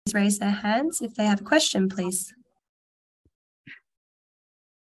raise their hands if they have a question, please.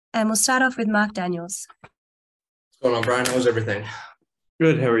 And we'll start off with Mark Daniels. What's going on, Brian? How's everything?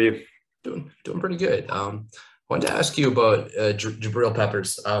 Good. How are you? Doing pretty good. Wanted to ask you about Jabril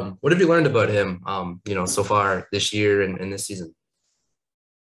Peppers. What have you learned about him, so far this year and this season?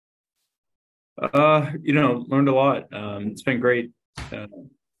 Learned a lot. It's been great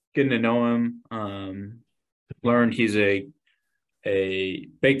getting to know him. Learned he's a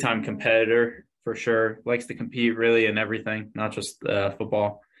big time competitor for sure. Likes to compete really in everything, not just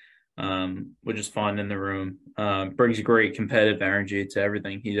football, which is fun in the room. Brings a great competitive energy to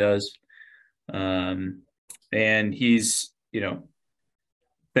everything he does. And he's, been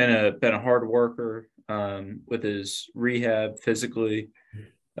a hard worker with his rehab physically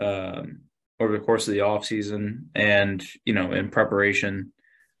over the course of the off season and, in preparation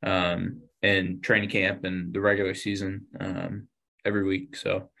and training camp and the regular season every week.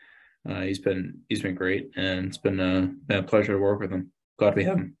 So he's been great, and it's been a pleasure to work with him. Glad we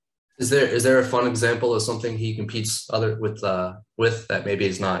have him. Is there a fun example of something he competes with that maybe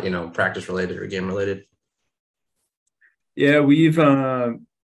is not, practice related or game related? Yeah, we've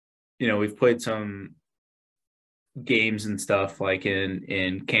played some games and stuff like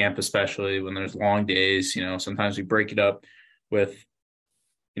in camp, especially when there's long days. Sometimes we break it up with,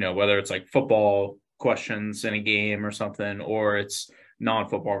 whether it's like football questions in a game or something, or it's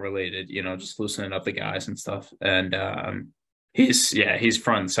non-football related, just loosening up the guys and stuff. And he's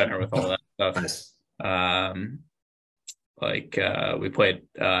front and center with all that stuff. Nice. We played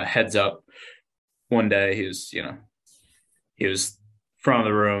heads up one day. He was front of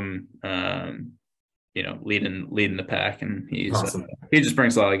the room, leading the pack, and Awesome. He just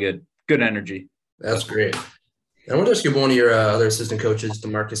brings a lot of good energy. That's great. I want to ask you about one of your other assistant coaches,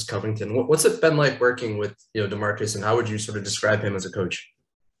 DeMarcus Covington. What's it been like working with DeMarcus, and how would you sort of describe him as a coach?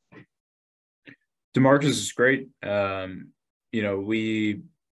 DeMarcus is great.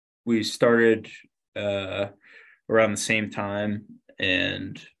 We started around the same time,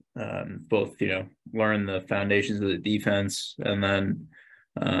 and both learn the foundations of the defense, and then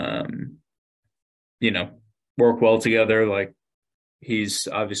work well together. Like, he's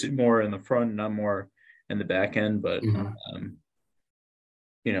obviously more in the front and I'm more in the back end, but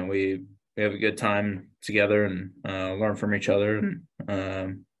we have a good time together and learn from each other,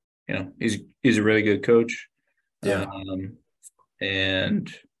 and he's a really good coach. Yeah.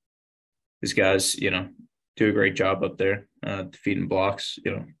 And these guys do a great job up there, defeating blocks,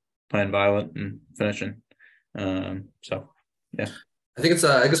 playing violent and finishing. Yeah. I think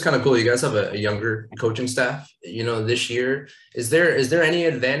it's kind of cool. You guys have a younger coaching staff, this year. Is there any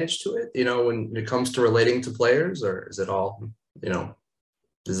advantage to it, when it comes to relating to players, or is it all,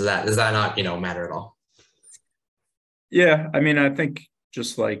 does that not, matter at all? Yeah. I mean, I think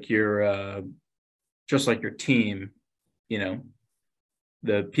just like your team,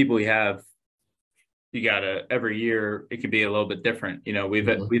 the people you have, you gotta, every year it could be a little bit different. We've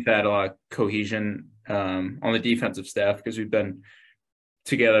had a lot of cohesion on the defensive staff because we've been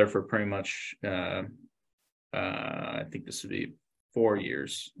together for pretty much I think this would be 4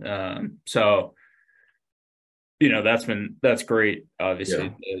 years. So that's great,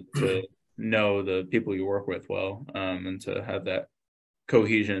 obviously, to know the people you work with well, and to have that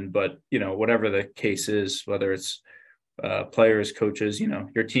cohesion. But whatever the case is, whether it's players, coaches,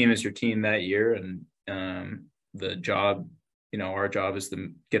 your team is your team that year, and the job, our job is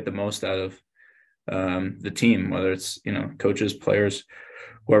to get the most out of the team, whether it's coaches, players,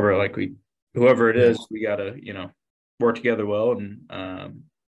 whoever it is. We gotta work together well and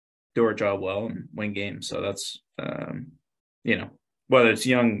do our job well and win games. So that's whether it's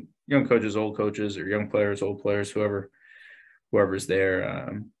young coaches, old coaches, or young players, old players, whoever's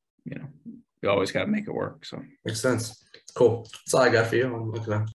there, you always got to make it work. So makes sense. Cool. That's all I got for you. I'm looking at